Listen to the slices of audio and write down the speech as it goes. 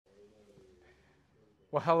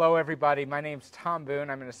Well, hello, everybody. My name's Tom Boone.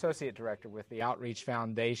 I'm an associate director with the Outreach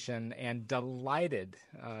Foundation and delighted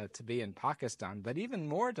to be in Pakistan, but even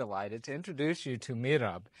more delighted to introduce you to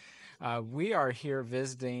Mirab. We are here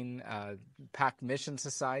visiting PAK Mission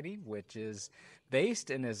Society, which is based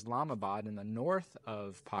in Islamabad in the north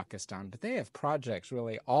of Pakistan, but they have projects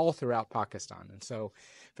really all throughout Pakistan. And so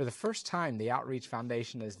for the first time, the Outreach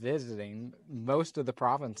Foundation is visiting most of the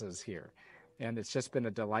provinces here. And it's just been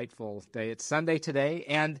a delightful day. It's Sunday today,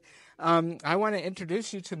 and I want to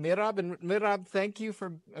introduce you to Mirab. And Mirab, thank you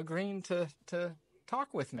for agreeing to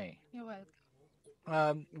talk with me. You're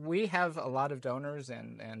welcome. We have a lot of donors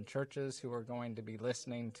and churches who are going to be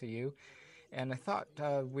listening to you, and I thought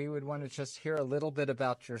we would want to just hear a little bit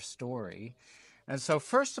about your story. And so,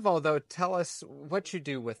 first of all, though, tell us what you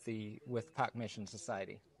do with PAK Mission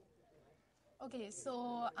Society. Okay,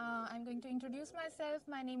 so I'm going to introduce myself.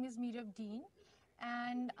 My name is Meerav Dean,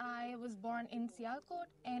 and I was born in Sialkot,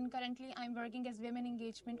 and currently I'm working as Women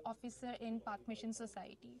Engagement Officer in PAK Mission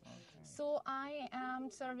Society. Okay. So I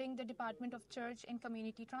am serving the Department of Church and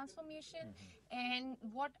Community Transformation, and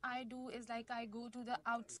what I do is like I go to the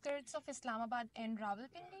outskirts of Islamabad and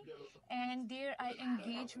Rawalpindi, and there I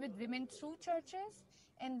engage with women through churches,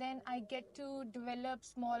 and then I get to develop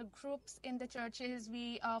small groups in the churches.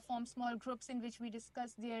 We form small groups in which we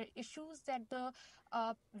discuss their issues that the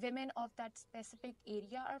women of that specific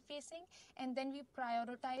area are facing, and then we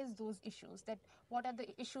prioritize those issues, that what are the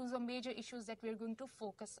issues or major issues that we're going to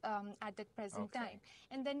focus at the present time,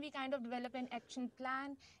 and then we kind of develop an action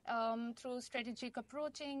plan through strategic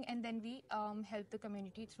approaching, and then we help the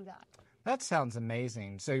community through that. That sounds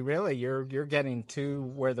amazing. So really, you're getting to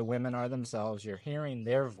where the women are themselves. You're hearing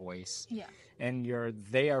their voice, Yeah. and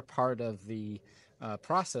they are part of the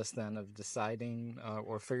process then of deciding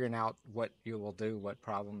or figuring out what you will do, what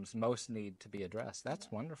problems most need to be addressed.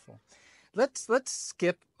 That's wonderful. Let's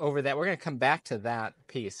skip over that. We're going to come back to that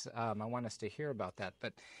piece. I want us to hear about that,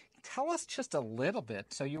 but tell us just a little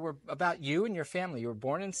bit. So about you and your family. You were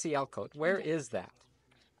born in Sialkot. Where is that?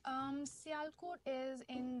 Sialkot is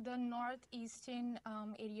in the northeastern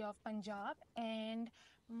area of Punjab, and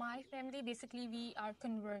my family basically we are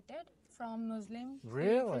converted from Muslim to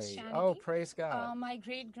Really? Christianity. Oh, praise God. My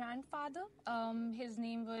great grandfather, his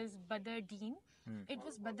name was Badr Deen. It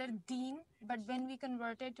was Badr Deen, but when we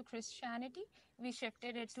converted to Christianity, we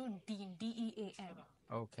shifted it to Deen, Dean.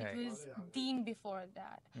 Okay. It was Deen before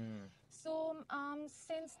that. So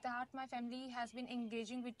since that, my family has been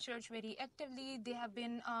engaging with church very actively. They have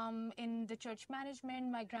been in the church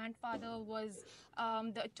management. My grandfather was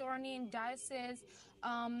the attorney in diocese.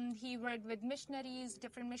 He worked with missionaries,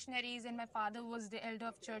 different missionaries, and my father was the elder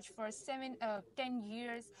of church for 10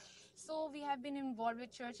 years. So we have been involved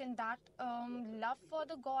with church, and that love for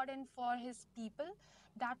the God and for His people,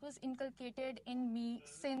 that was inculcated in me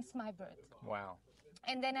since my birth. Wow.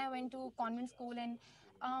 And then I went to convent school, and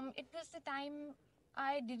it was the time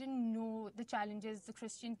I didn't know the challenges the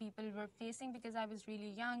Christian people were facing because I was really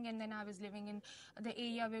young, and then I was living in the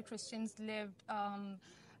area where Christians lived,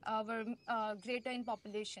 were greater in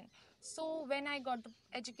population. So when I got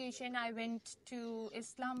education, I went to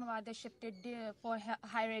Islamabad. I shifted there for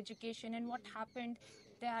higher education, and what happened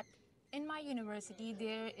that in my university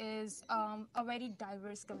there is a very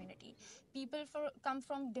diverse community. People come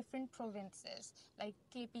from different provinces like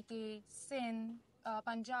KPK, Sindh,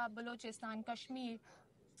 Punjab, Balochistan, Kashmir.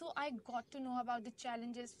 So I got to know about the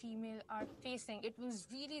challenges female are facing. It was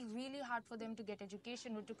really, really hard for them to get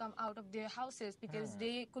education or to come out of their houses because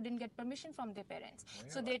they couldn't get permission from their parents.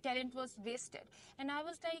 So their talent was wasted. And I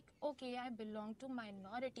was like, okay, I belong to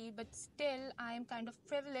minority, but still I am kind of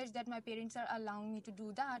privileged that my parents are allowing me to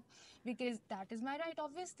do that because that is my right,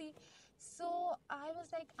 obviously. So I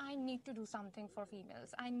was like, I need to do something for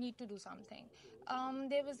females. I need to do something.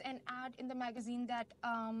 There was an ad in the magazine that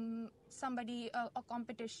a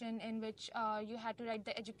competition in which you had to write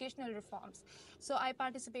the educational reforms. So I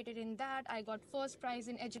participated in that. I got first prize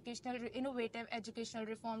in innovative educational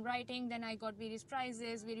reform writing. Then I got various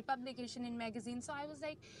prizes, various publication in magazines. So I was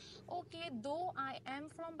like, okay, though I am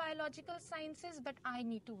from biological sciences, but I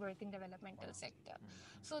need to work in developmental sector.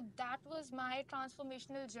 So that was my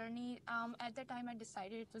transformational journey. At the time I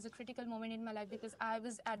decided it was a critical moment in my life because I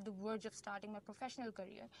was at the verge of starting my professional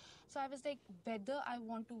career. So I was like, whether I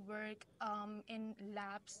want to work in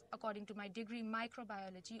labs according to my degree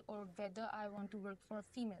microbiology, or whether I want to work for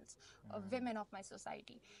females, women of my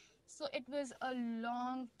society. So it was a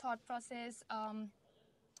long thought process.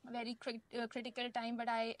 Very critical time, but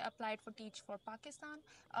I applied for Teach for Pakistan,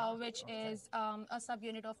 which is a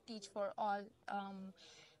subunit of Teach for All.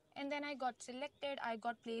 And then I got selected. I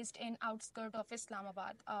got placed in outskirt of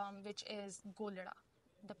Islamabad, which is Golada.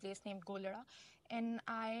 the place named Golara, and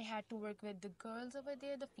I had to work with the girls over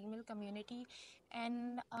there, the female community,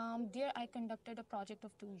 and there I conducted a project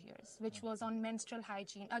of 2 years, which was on menstrual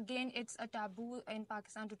hygiene. Again, it's a taboo in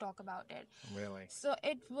Pakistan to talk about it. Really? So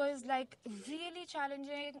it was like really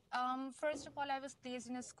challenging. First of all, I was placed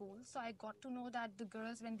in a school, so I got to know that the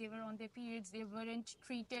girls, when they were on their periods, they weren't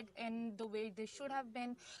treated in the way they should have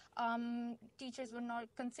been. Teachers were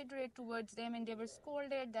not considerate towards them, and they were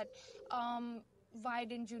scolded that why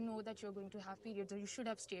didn't you know that you're going to have periods, or you should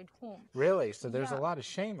have stayed home. Really? So there's a Yeah. lot of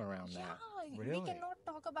shame around that. Yeah, we Really? cannot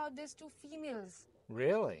talk about this to females.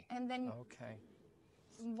 Really? And then Okay.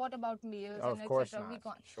 what about males Oh, and of course etc. We not.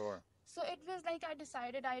 can't. Sure. So it was like I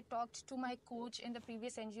decided, I talked to my coach in the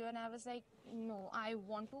previous NGO, and I was like, no, I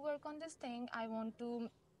want to work on this thing. I want to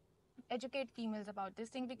educate females about this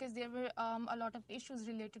thing, because there were a lot of issues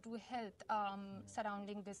related to health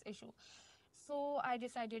surrounding this issue. So I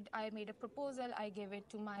decided, I made a proposal, I gave it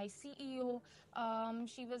to my CEO.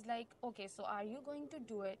 She was like, okay, so are you going to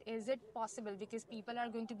do it? Is it possible? Because people are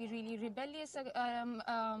going to be really rebellious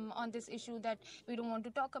on this issue, that we don't want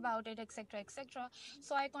to talk about it, etc., etc.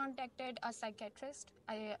 So I contacted a psychiatrist,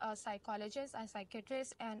 a psychologist, a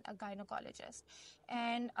psychiatrist, and a gynecologist.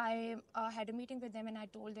 And I had a meeting with them, and I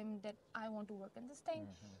told them that I want to work on this thing.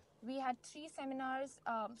 We had 6 seminars,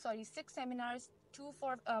 2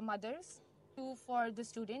 for mothers, 2 for the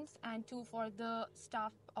students, and 2 for the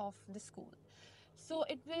staff of the school. So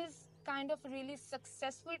it was kind of a really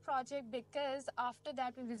successful project, because after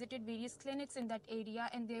that we visited various clinics in that area,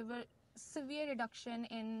 and there were severe reduction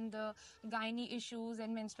in the gynae issues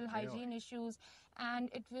and menstrual hygiene issues, and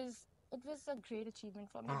it was a great achievement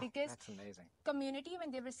for me, because That's amazing. community,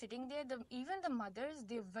 when they were sitting there, even the mothers,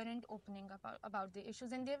 they weren't opening up about the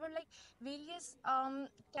issues, and there were like various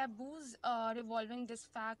taboos revolving this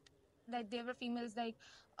fact, that there were females like,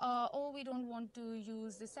 oh, we don't want to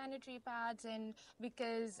use the sanitary pads, and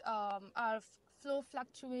because our flow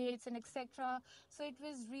fluctuates and etc. So it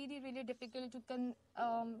was really really difficult to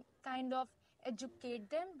kind of educate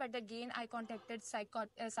them. But again, I contacted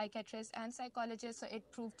psychiatrists and psychologists, so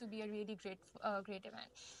it proved to be a really great event.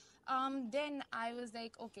 Then I was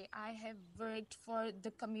like, okay, I have worked for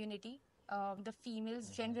the community, the females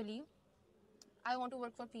generally. I want to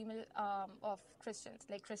work for female of Christians,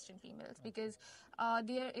 like Christian females, because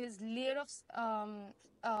there is layer of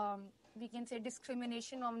we can say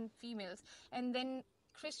discrimination on females, and then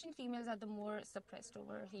Christian females are the more suppressed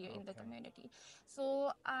over here in the community.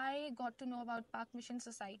 So I got to know about PAK Mission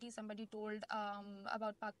Society. Somebody told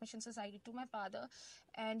about PAK Mission Society to my father,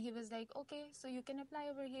 and he was like, okay, so you can apply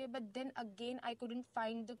over here. But then again, I couldn't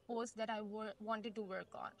find the post that I wanted to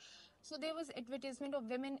work on. So there was advertisement of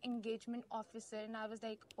women engagement officer, and I was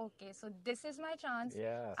like, okay, so this is my chance.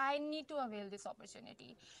 Yes. I need to avail this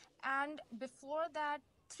opportunity. And before that,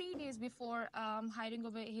 3 days before hiring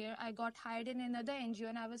over here, I got hired in another NGO,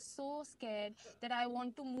 and I was so scared that I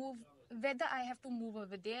want to move, whether I have to move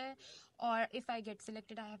over there, or if I get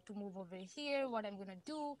selected, I have to move over here, what I'm going to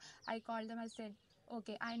do. I called them, I said,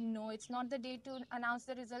 okay, I know it's not the day to announce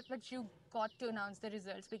the results, but you got to announce the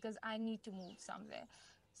results, because I need to move somewhere.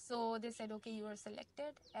 So they said, okay, you are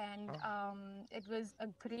selected, and it was a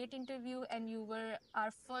great interview, and you were our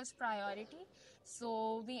first priority.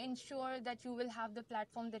 So we ensure that you will have the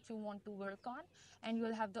platform that you want to work on, and you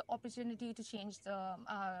will have the opportunity to change the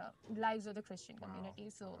lives of the Christian community.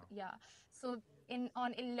 So yeah, so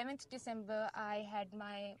on 11th December, I had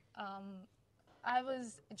my I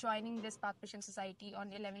was joining this Park Mission Society on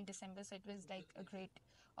 11th December, so it was like a great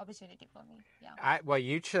opportunity for me. Yeah. Well,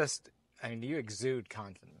 you exude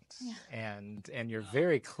confidence, and you're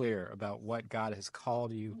very clear about what God has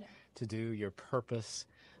called you to do, your purpose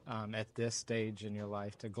at this stage in your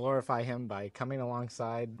life, to glorify Him by coming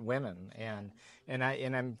alongside women, and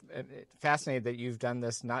I'm fascinated that you've done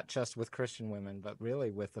this not just with Christian women, but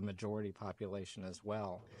really with the majority population as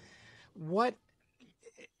well. What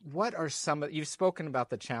are some of, you've spoken about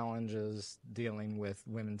the challenges dealing with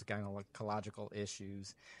women's gynecological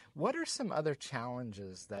issues. What are some other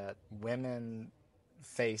challenges that women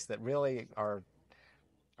face that really are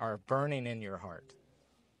burning in your heart?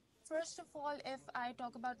 First of all, if I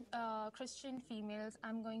talk about Christian females,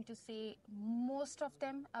 I'm going to say most of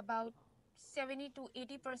them, about 70 to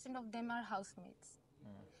 80% of them, are housemaids.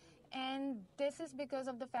 And this is because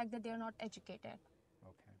of the fact that they are not educated.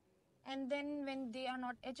 Okay. And then when they are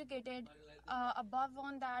not educated, above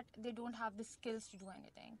on that, they don't have the skills to do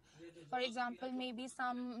anything. For example, maybe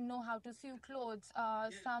some know how to sew clothes,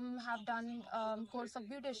 some have done course of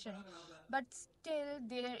beautician, but still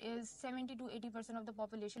there is 70 to 80% of the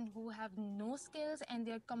population who have no skills, and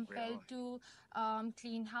they're compelled to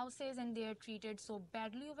clean houses, and they're treated so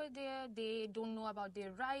badly over there. They don't know about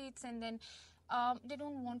their rights, and then they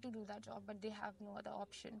don't want to do that job, but they have no other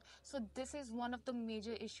option. So this is one of the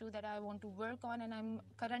major issue that I want to work on, and I'm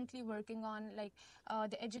currently working on, like,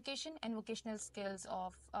 the education and vocational skills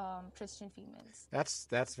of Christian females.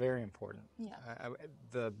 That's very important. Yeah.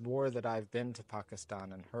 The more that I've been to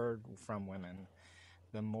Pakistan and heard from women,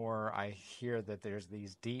 the more I hear that there's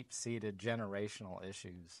these deep-seated generational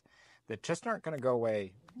issues that just aren't going to go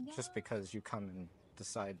away just because you come and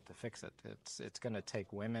decide to fix it. It's going to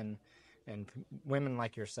take women and women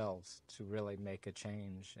like yourselves to really make a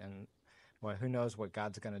change. And well, who knows what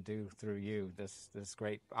God's going to do through you, this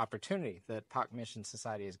great opportunity that PAK Mission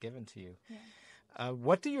Society has given to you. Yeah.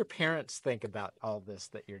 What do your parents think about all this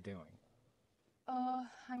that you're doing?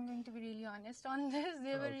 I'm going to be really honest on this.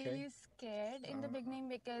 They were Okay. really scared in the beginning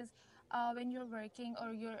because when you're working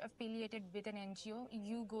or you're affiliated with an NGO,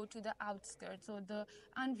 you go to the outskirts or the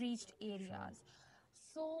unreached areas.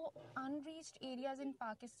 So unreached areas in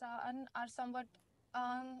Pakistan are somewhat,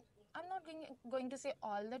 I'm not going to say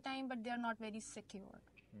all the time, but they're not very secure.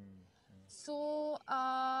 So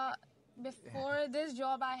before this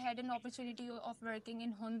job, I had an opportunity of working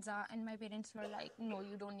in Hunza, and my parents were like, "No,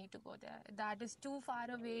 you don't need to go there. That is too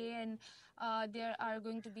far away, and there are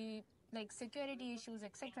going to be like security issues,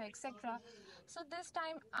 etc., etc." So this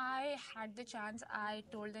time, I had the chance. I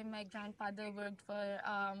told them my grandfather worked for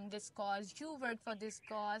this cause. You worked for this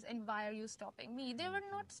cause, and why are you stopping me? They were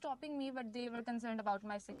not stopping me, but they were concerned about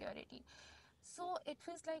my security. So it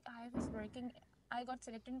feels like I was working. I got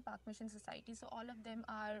selected in Park Mission Society, so all of them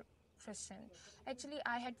are Christian. Actually,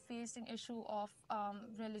 I had faced an issue of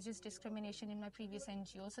religious discrimination in my previous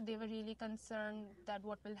NGO, so they were really concerned that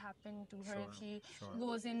what will happen to her if she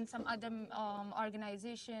goes in some other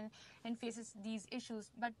organization and faces these issues.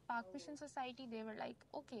 But Park Mission Society, they were like,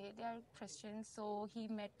 okay, they are Christians, so he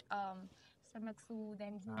met Samaksu,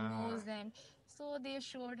 then he knows them. So they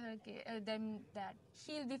assured them that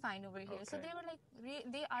she'll be fine over here. So Okay. they were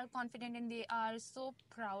like, they are confident and they are so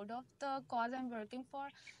proud of the cause I'm working for.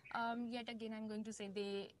 Yet again, I'm going to say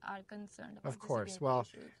they are concerned about Of course. the Well,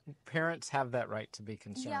 security issues. parents have that right to be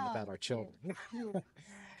concerned Yeah, about our children. yes.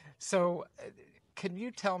 So, can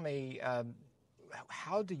you tell me,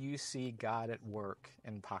 how do you see God at work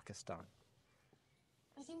in Pakistan?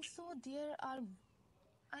 I think so.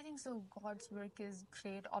 I think so. God's work is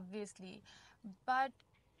great, obviously, but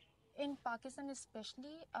in Pakistan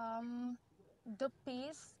especially, the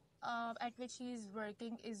pace at which he is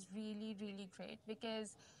working is really, really great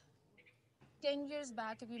because 10 years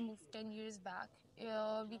back, if we move 10 years back,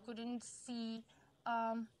 we couldn't see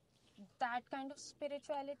um, that kind of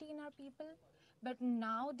spirituality in our people. But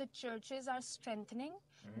now the churches are strengthening.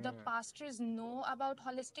 The pastors know about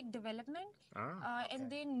holistic development, and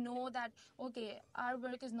they know that, okay, our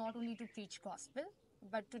work is not only to preach gospel,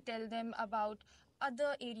 but to tell them about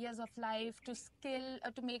other areas of life,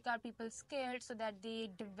 to make our people skilled so that they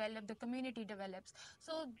develop, the community develops.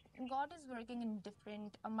 So God is working in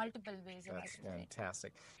different, multiple ways, if I That's should say.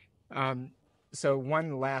 fantastic. So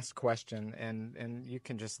one last question, and you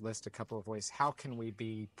can just list a couple of ways. How can we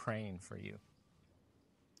be praying for you?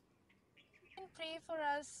 You can pray for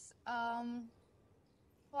us,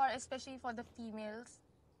 for especially for the females.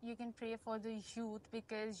 You can pray for the youth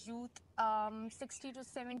because youth, 60 to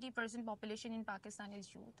 70% population in Pakistan is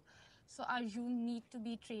youth. So our youth need to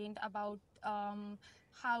be trained about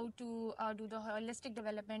how to do the holistic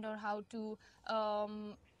development or how to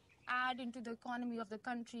add into the economy of the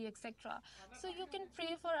country, etc. So you can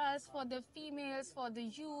pray for us, for the females, for the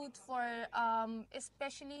youth, for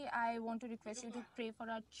especially I want to request you to pray for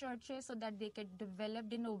our churches so that they get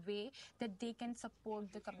developed in a way that they can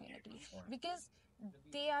support the community because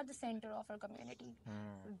they are the center of our community.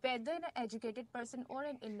 Whether an educated person or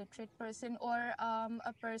an illiterate person or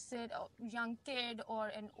a person, a young kid or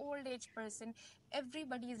an old age person,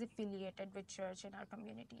 everybody is affiliated with church in our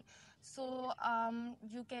community. So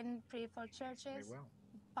you can pray for churches,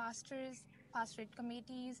 pastors, pastorate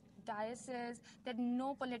committees, dioceses, that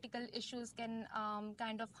no political issues can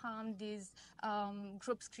kind of harm these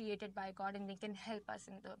groups created by God, and they can help us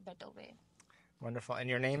in the better way. Wonderful. And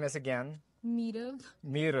your name is again? Mirab.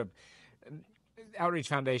 Mirab. Outreach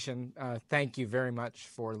Foundation, thank you very much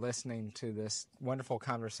for listening to this wonderful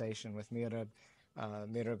conversation with Mirab.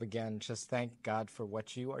 Mirab, again, just thank God for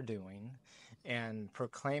what you are doing and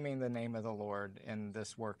proclaiming the name of the Lord in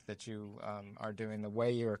this work that you are doing. The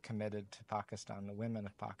way you are committed to Pakistan, the women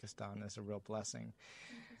of Pakistan, is a real blessing.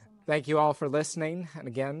 Thank you so much. Thank you all for listening. And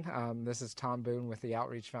again, this is Tom Boone with the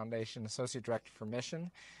Outreach Foundation, Associate Director for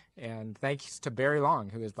Mission. And thanks to Barry Long,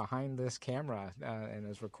 who is behind this camera and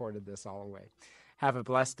has recorded this all the way. Have a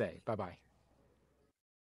blessed day. Bye-bye.